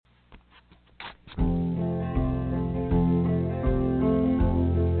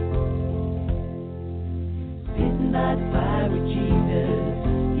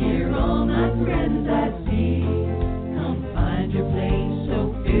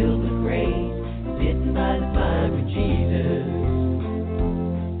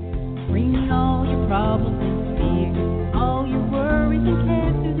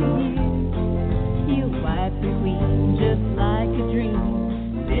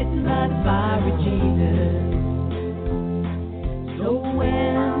fiery Jesus. So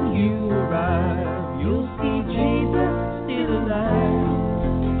when you arrive, you'll see Jesus still alive,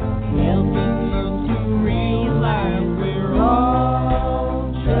 helping you to realize we're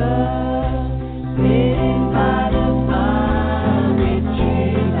all just sitting by the fire with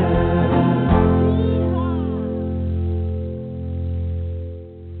Jesus.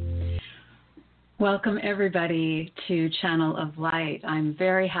 Welcome everybody to Channel of Light. I'm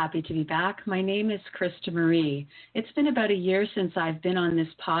very happy to be back. My name is Krista Marie. It's been about a year since I've been on this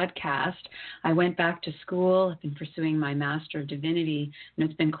podcast. I went back to school. I've been pursuing my Master of Divinity, and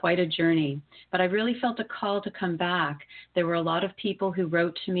it's been quite a journey. But I really felt a call to come back. There were a lot of people who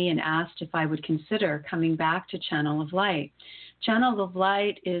wrote to me and asked if I would consider coming back to Channel of Light. Channel of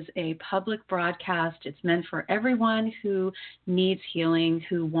Light is a public broadcast. It's meant for everyone who needs healing,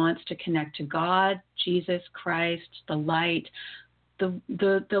 who wants to connect to God, Jesus Christ, the light, the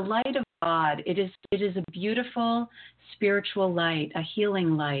light of God. It is a beautiful spiritual light, a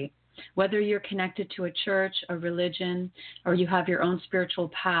healing light. Whether you're connected to a church, a religion, or you have your own spiritual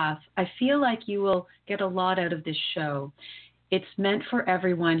path, I feel like you will get a lot out of this show. It's meant for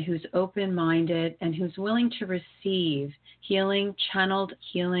everyone who's open-minded and who's willing to receive healing, channeled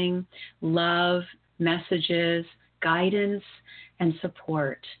healing, love, messages, guidance, and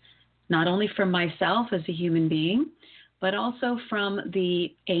support, not only from myself as a human being, but also from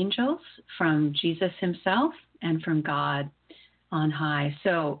the angels, from Jesus himself, and from God on high.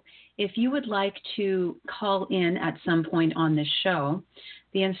 So if you would like to call in at some point on this show,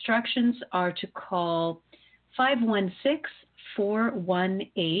 the instructions are to call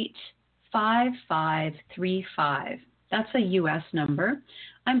 516-418-5535. That's a U.S. number.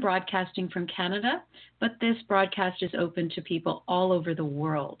 I'm broadcasting from Canada, but this broadcast is open to people all over the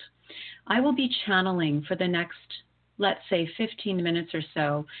world. I will be channeling for the next, let's say, 15 minutes or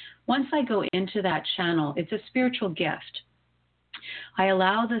so. Once I go into that channel, it's a spiritual gift. I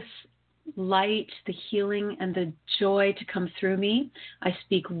allow this light, the healing, and the joy to come through me. I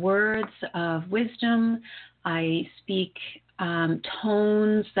speak words of wisdom. I speak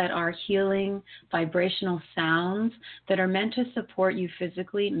tones that are healing, vibrational sounds that are meant to support you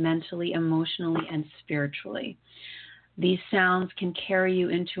physically, mentally, emotionally, and spiritually. These sounds can carry you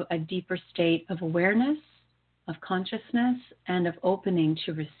into a deeper state of awareness, of consciousness, and of opening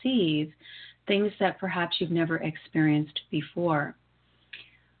to receive things that perhaps you've never experienced before.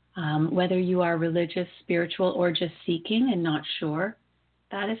 Whether you are religious, spiritual, or just seeking and not sure,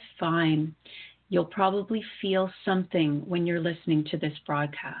 that is fine. You'll probably feel something when you're listening to this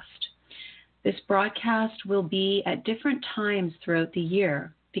broadcast. This broadcast will be at different times throughout the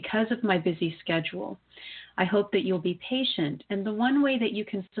year because of my busy schedule. I hope that you'll be patient, and the one way that you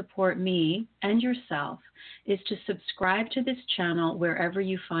can support me and yourself is to subscribe to this channel wherever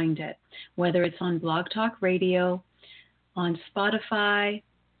you find it, whether it's on Blog Talk Radio, on Spotify,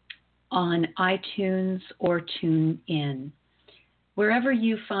 on iTunes, or TuneIn. Wherever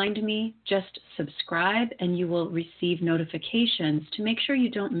you find me, just subscribe and you will receive notifications to make sure you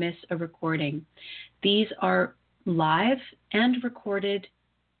don't miss a recording. These are live and recorded,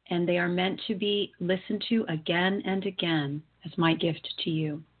 and they are meant to be listened to again and again as my gift to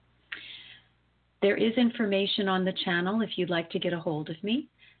you. There is information on the channel if you'd like to get a hold of me,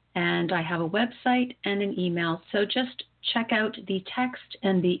 and I have a website and an email, so just check out the text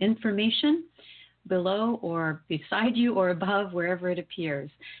and the information below or beside you or above, wherever it appears,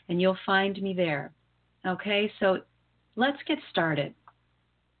 and you'll find me there. Okay, so let's get started.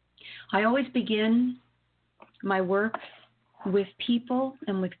 I always begin my work with people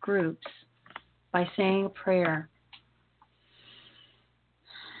and with groups by saying a prayer.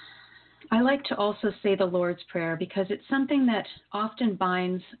 I like to also say the Lord's Prayer because it's something that often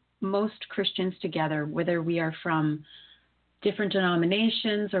binds most Christians together, whether we are from different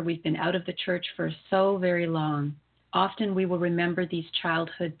denominations or we've been out of the church for so very long. Often we will remember these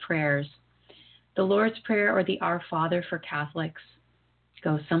childhood prayers. The Lord's Prayer, or the Our Father for Catholics,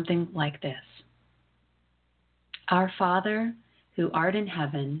 goes something like this. Our Father, who art in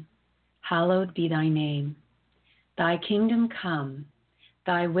heaven, hallowed be thy name. Thy kingdom come,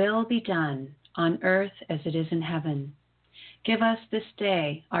 thy will be done on earth as it is in heaven. Give us this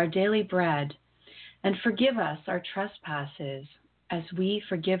day our daily bread, and forgive us our trespasses, as we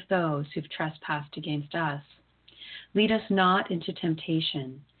forgive those who've trespassed against us. Lead us not into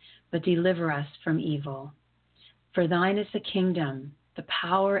temptation, but deliver us from evil. For thine is the kingdom, the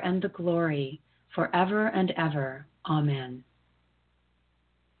power, and the glory, forever and ever. Amen.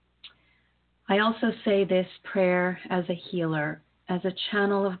 I also say this prayer as a healer, as a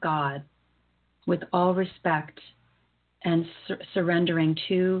channel of God, with all respect and surrendering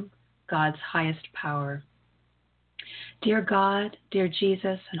to God's highest power. Dear God, dear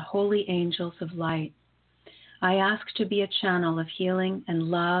Jesus, and holy angels of light, I ask to be a channel of healing and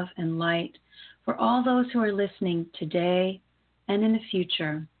love and light for all those who are listening today and in the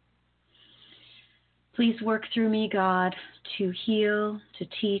future. Please work through me, God, to heal, to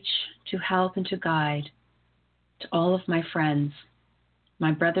teach, to help, and to guide to all of my friends,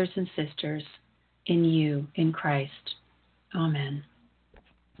 my brothers and sisters in you, in Christ. Amen.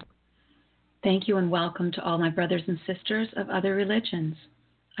 Thank you and welcome to all my brothers and sisters of other religions.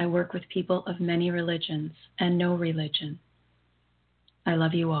 I work with people of many religions and no religion. I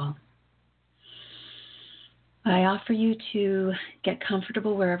love you all. I offer you to get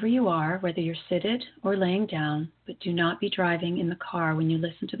comfortable wherever you are, whether you're seated or laying down, but do not be driving in the car when you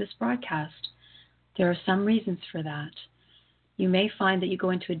listen to this broadcast. There are some reasons for that. You may find that you go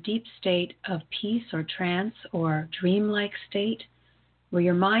into a deep state of peace or trance or dreamlike state where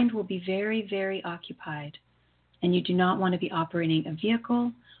your mind will be very, very occupied, and you do not want to be operating a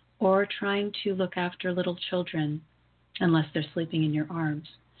vehicle or trying to look after little children unless they're sleeping in your arms.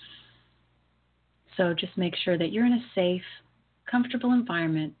 So just make sure that you're in a safe, comfortable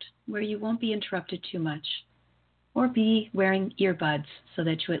environment where you won't be interrupted too much, or be wearing earbuds so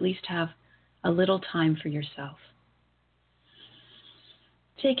that you at least have a little time for yourself.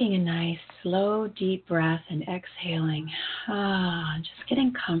 Taking a nice, slow, deep breath and exhaling. Just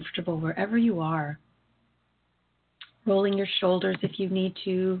getting comfortable wherever you are. Rolling your shoulders if you need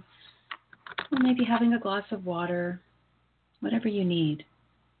to, or maybe having a glass of water, whatever you need.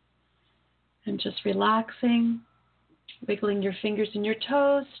 And just relaxing, wiggling your fingers and your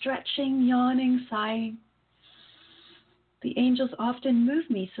toes, stretching, yawning, sighing. The angels often move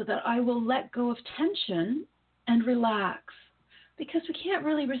me so that I will let go of tension and relax, because we can't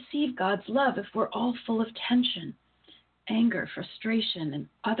really receive God's love if we're all full of tension, anger, frustration, and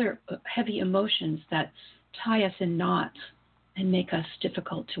other heavy emotions that tie us in knots and make us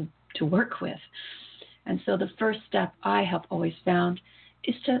difficult to work with. And so the first step I have always found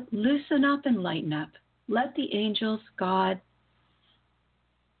is to loosen up and lighten up. Let the angels, God,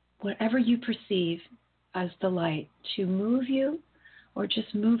 whatever you perceive as the light, to move you or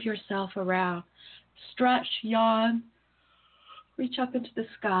just move yourself around. Stretch, yawn, reach up into the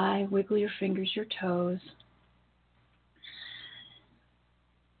sky, wiggle your fingers, your toes,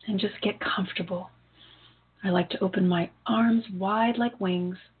 and just get comfortable. I like to open my arms wide like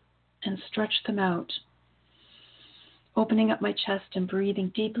wings and stretch them out, opening up my chest and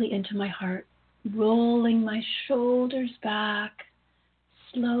breathing deeply into my heart, rolling my shoulders back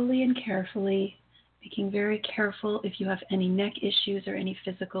slowly and carefully, making very careful if you have any neck issues or any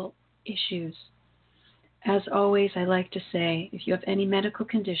physical issues. As always, I like to say, if you have any medical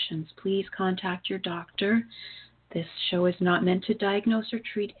conditions, please contact your doctor. This show is not meant to diagnose or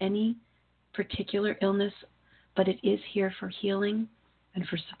treat any particular illness, but it is here for healing and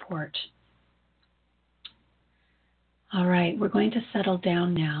for support. All right, we're going to settle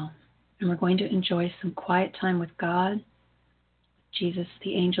down now, and we're going to enjoy some quiet time with God, Jesus,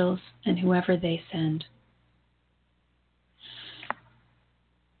 the angels, and whoever they send.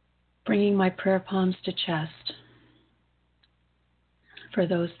 Bringing my prayer palms to chest. For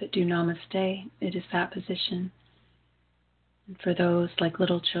those that do namaste, it is that position. And for those like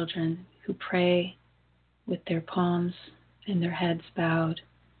little children who pray with their palms and their heads bowed,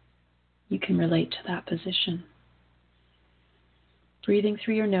 you can relate to that position. Breathing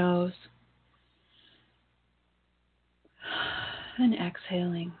through your nose and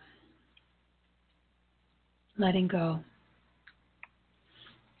exhaling, letting go.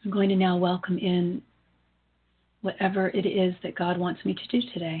 I'm going to now welcome in whatever it is that God wants me to do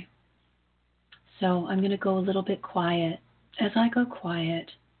today. So I'm going to go a little bit quiet. As I go quiet,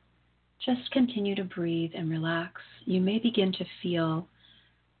 just continue to breathe and relax. You may begin to feel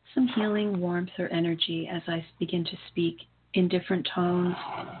some healing warmth or energy as I begin to speak in different tones,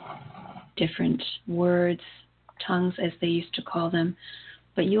 different words, tongues as they used to call them,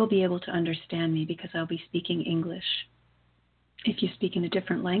 but you'll be able to understand me because I'll be speaking English. If you speak in a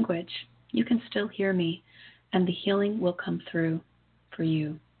different language, you can still hear me, and the healing will come through for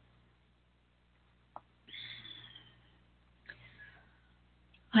you.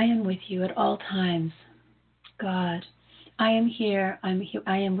 I am with you at all times, God. I am here.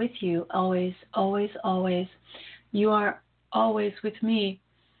 I am with you always, always, always. You are always with me.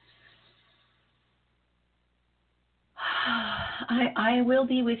 I will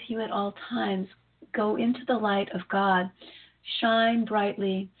be with you at all times. Go into the light of God. Shine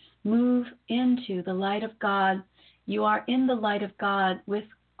brightly. Move into the light of God. You are in the light of God with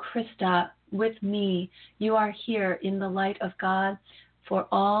Krista, with me. You are here in the light of God for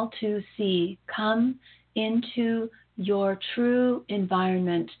all to see. Come into your true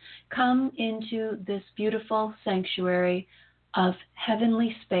environment. Come into this beautiful sanctuary of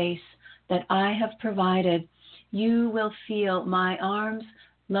heavenly space that I have provided. You will feel my arms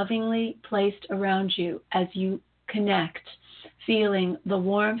lovingly placed around you as you connect, feeling the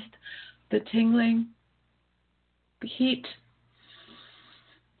warmth, the tingling, the heat,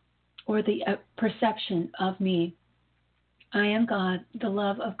 or the perception of me. I am God, the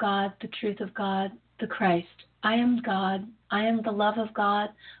love of God, the truth of God, the Christ. I am God. I am the love of God.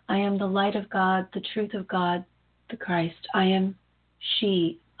 I am the light of God, the truth of God, the Christ. I am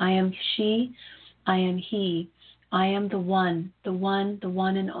she. I am she. I am he. I am the one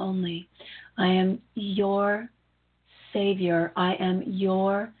and only. I am your Savior. I am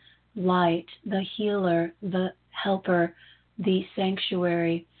your light, the healer, the helper, the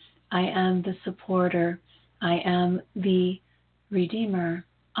sanctuary. I am the supporter. I am the Redeemer.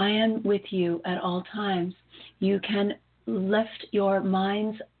 I am with you at all times. You can lift your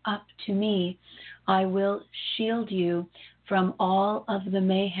minds up to me. I will shield you from all of the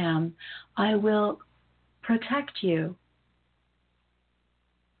mayhem. I will protect you.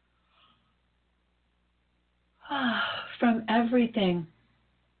 From everything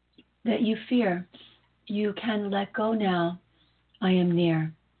that you fear. You can let go now. I am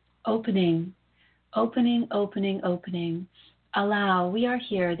near. Opening. Allow. We are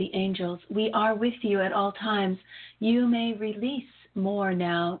here, the angels. We are with you at all times. You may release more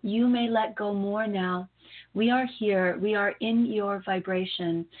now. You may let go more now. We are here. We are in your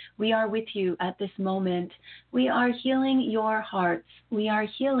vibration. We are with you at this moment. We are healing your hearts. We are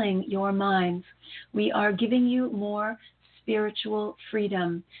healing your minds. We are giving you more spiritual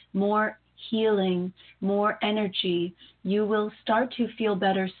freedom, more healing, more energy. You will start to feel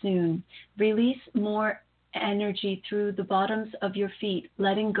better soon. Release more energy through the bottoms of your feet,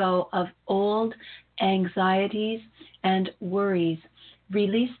 letting go of old anxieties and worries.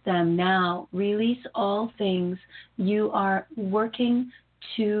 Release them now. Release all things. You are working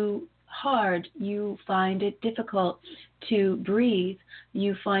too hard. You find it difficult to breathe.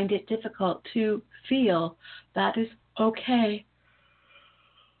 You find it difficult to feel. That is okay.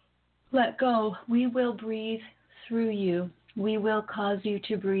 Let go. We will breathe through you. We will cause you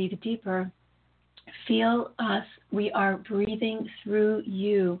to breathe deeper. Feel us. We are breathing through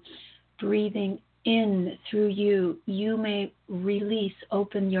you, breathing in through you. You may release,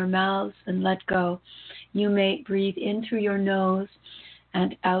 open your mouths and let go. You may breathe in through your nose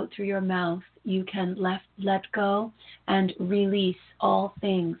and out through your mouth. You can let go and release all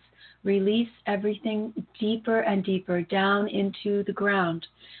things. Release everything deeper and deeper down into the ground.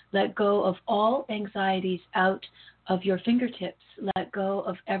 Let go of all anxieties out of your fingertips. Let go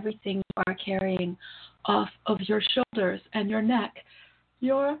of everything you are carrying off of your shoulders and your neck,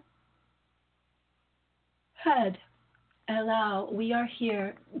 your head. Allow. We are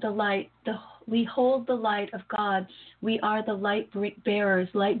here, the light. We hold the light of God. We are the light bearers,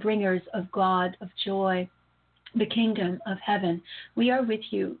 light bringers of God, of joy, the kingdom of heaven. We are with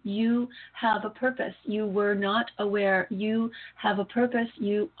you. You have a purpose. You were not aware. You have a purpose.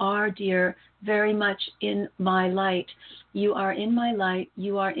 You are, dear, very much in my light. You are in my light.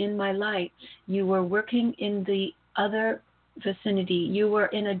 You are in my light. You were working in the other vicinity. You were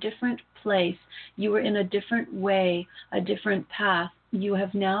in a different place. You were in a different way, a different path. You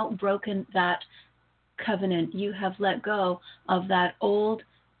have now broken that covenant. You have let go of that old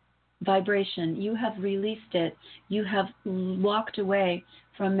vibration. You have released it. You have walked away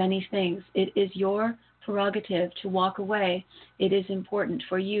from many things. It is your prerogative to walk away. It is important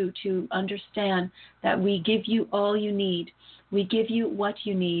for you to understand that we give you all you need. We give you what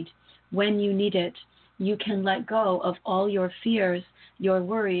you need when you need it. You can let go of all your fears, your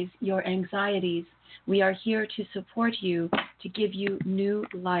worries, your anxieties. We are here to support you, to give you new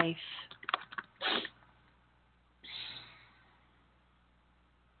life.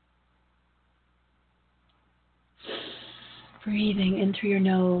 Breathing in through your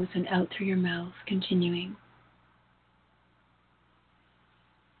nose and out through your mouth, continuing.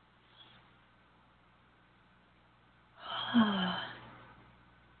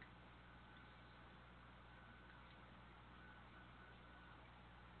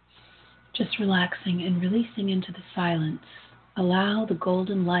 Just relaxing and releasing into the silence. Allow the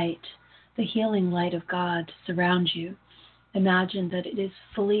golden light, the healing light of God to surround you. Imagine that it is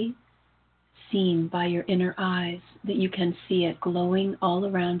fully seen by your inner eyes, that you can see it glowing all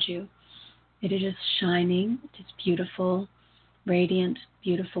around you. It is shining. It is beautiful, radiant,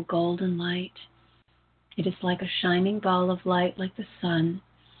 beautiful golden light. It is like a shining ball of light like the sun,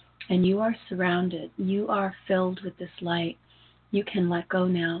 and you are surrounded. You are filled with this light. You can let go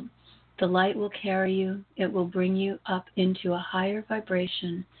now. The light will carry you. It will bring you up into a higher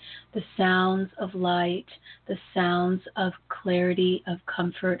vibration. The sounds of light, the sounds of clarity, of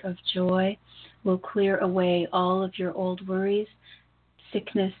comfort, of joy will clear away all of your old worries,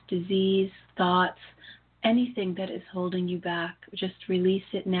 sickness, disease, thoughts, anything that is holding you back. Just release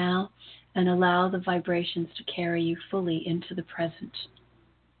it now and allow the vibrations to carry you fully into the present.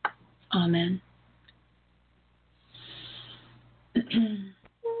 Amen.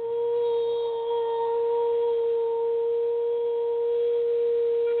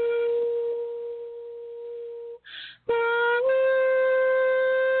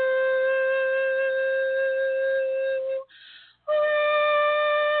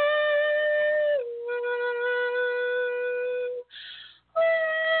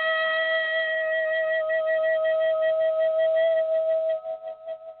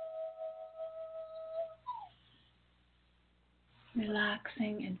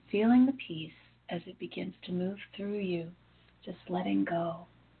 Relaxing and feeling the peace as it begins to move through you, just letting go,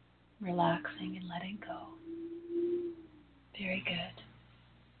 relaxing and letting go. Very good.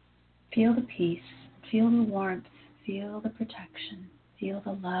 Feel the peace, feel the warmth, feel the protection, feel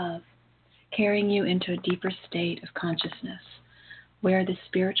the love, carrying you into a deeper state of consciousness, where the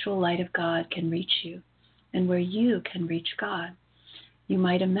spiritual light of God can reach you and where you can reach God. You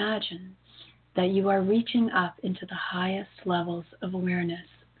might imagine that you are reaching up into the highest levels of awareness,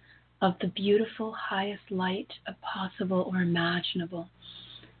 of the beautiful highest light possible or imaginable,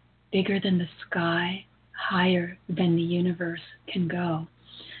 bigger than the sky, higher than the universe can go.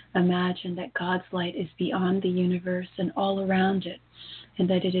 Imagine that God's light is beyond the universe and all around it, and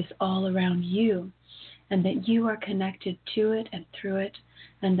that it is all around you, and that you are connected to it and through it,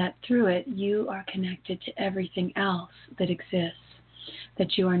 and that through it you are connected to everything else that exists.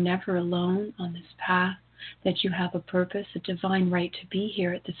 That you are never alone on this path, that you have a purpose, a divine right to be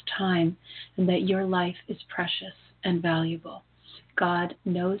here at this time, and that your life is precious and valuable. God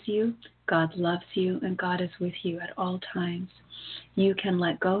knows you, God loves you, and God is with you at all times. You can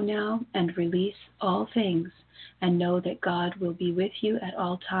let go now and release all things and know that God will be with you at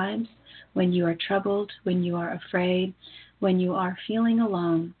all times when you are troubled, when you are afraid, when you are feeling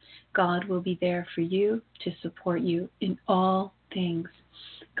alone. God will be there for you to support you in all things.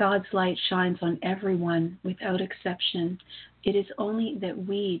 God's light shines on everyone without exception. It is only that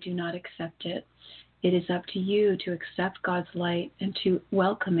we do not accept it. It is up to you to accept God's light and to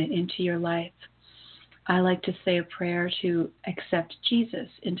welcome it into your life. I like to say a prayer to accept Jesus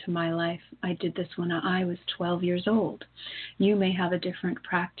into my life. I did this when I was 12 years old. You may have a different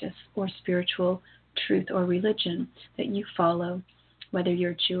practice or spiritual truth or religion that you follow, whether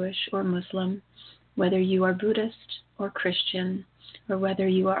you're Jewish or Muslim, whether you are Buddhist or Christian, or whether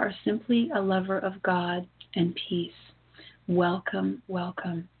you are simply a lover of God and peace. Welcome,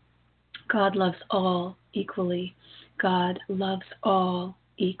 welcome. God loves all equally. God loves all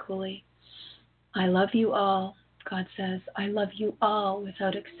equally. I love you all. God says, I love you all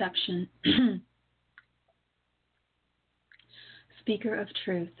without exception. Speaker of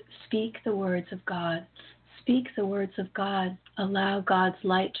truth, speak the words of God. Speak the words of God. Allow God's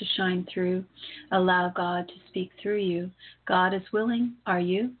light to shine through. Allow God to speak through you. God is willing. Are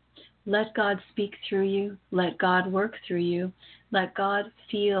you? Let God speak through you. Let God work through you. Let God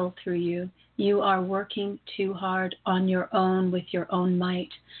feel through you. You are working too hard on your own with your own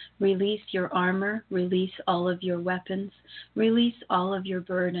might. Release your armor. Release all of your weapons. Release all of your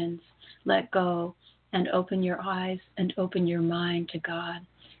burdens. Let go and open your eyes and open your mind to God.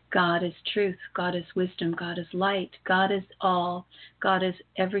 God is truth. God is wisdom. God is light. God is all. God is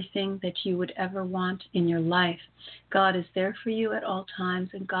everything that you would ever want in your life. God is there for you at all times,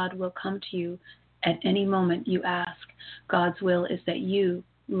 and God will come to you at any moment you ask. God's will is that you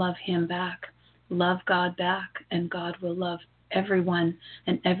love Him back. Love God back, and God will love everyone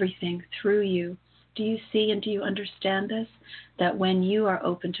and everything through you. Do you see and do you understand this? That when you are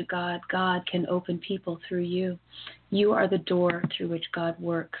open to God, God can open people through you. You are the door through which God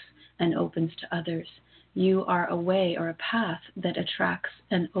works and opens to others. You are a way or a path that attracts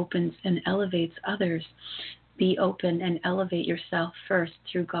and opens and elevates others. Be open and elevate yourself first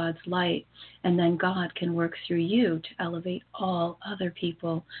through God's light, and then God can work through you to elevate all other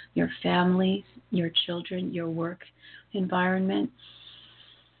people, your families, your children, your work environment,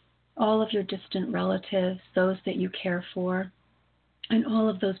 all of your distant relatives, those that you care for, and all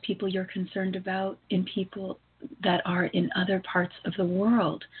of those people you're concerned about, in people that are in other parts of the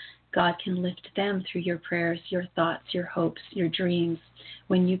world. God can lift them through your prayers, your thoughts, your hopes, your dreams.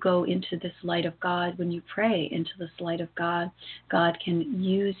 When you go into this light of God, when you pray into this light of God, God can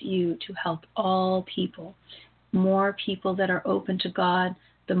use you to help all people more people that are open to God,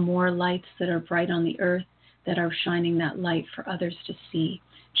 the more lights that are bright on the earth that are shining that light for others to see.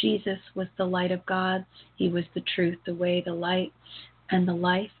 Jesus was the light of God. He was the truth, the way, the light, and the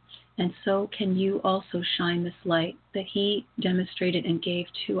life. And so can you also shine this light that He demonstrated and gave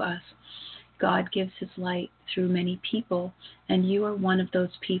to us. God gives His light through many people, and you are one of those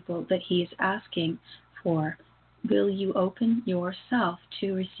people that He is asking for. Will you open yourself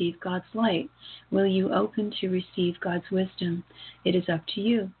to receive God's light? Will you open to receive God's wisdom? It is up to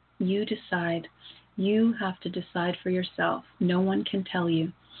you. You decide. You have to decide for yourself. No one can tell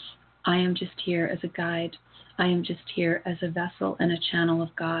you. I am just here as a guide. I am just here as a vessel and a channel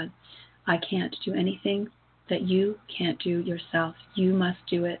of God. I can't do anything that you can't do yourself. You must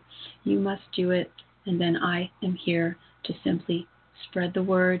do it. You must do it. And then I am here to simply spread the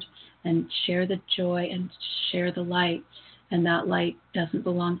word and share the joy and share the light. And that light doesn't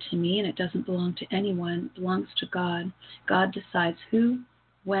belong to me, and it doesn't belong to anyone. It belongs to God. God decides who,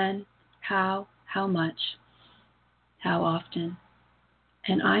 when, how much, how often.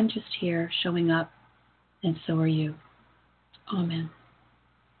 And I'm just here showing up, and so are you. Amen.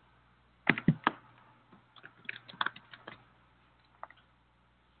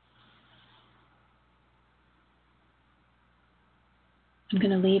 I'm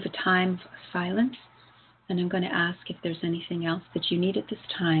going to leave a time of silence, and I'm going to ask if there's anything else that you need at this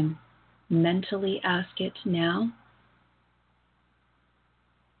time. Mentally ask it now.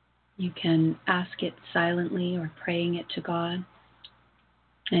 You can ask it silently or praying it to God.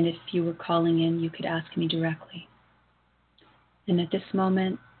 And if you were calling in, you could ask me directly. And at this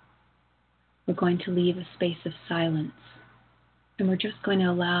moment, we're going to leave a space of silence. And we're just going to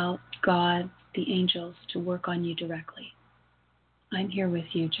allow God, the angels, to work on you directly. I'm here with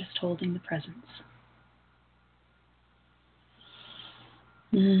you, just holding the presence.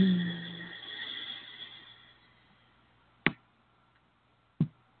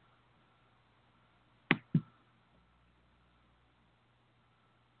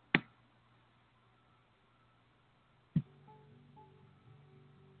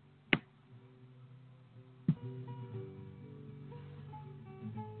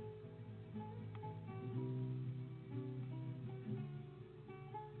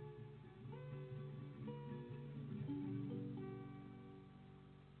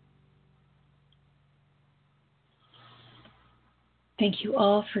 Thank you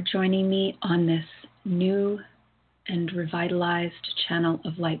all for joining me on this new and revitalized channel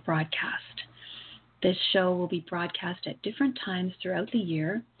of Light broadcast. This show will be broadcast at different times throughout the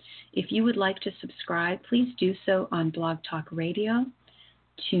year. If you would like to subscribe, please do so on Blog Talk Radio,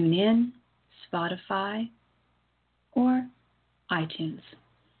 TuneIn, Spotify, or iTunes.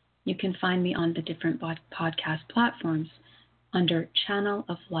 You can find me on the different podcast platforms under Channel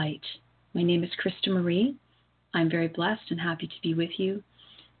of Light. My name is Krista Marie. I'm very blessed and happy to be with you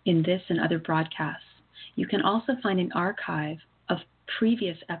in this and other broadcasts. You can also find an archive of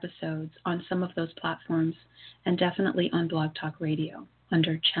previous episodes on some of those platforms, and definitely on Blog Talk Radio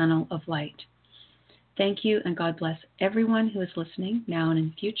under Channel of Light. Thank you, and God bless everyone who is listening now and in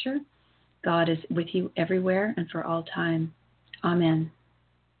the future. God is with you everywhere and for all time. Amen.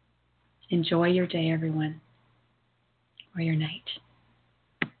 Enjoy your day, everyone, or your night.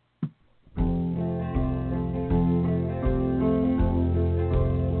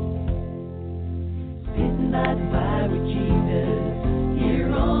 Sitting by the fire with Jesus,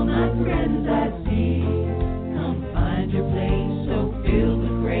 hear all my friends I see. Come find your place so filled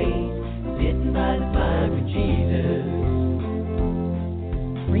with grace, sitting by the fire with Jesus.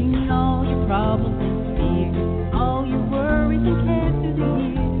 Bring all your problems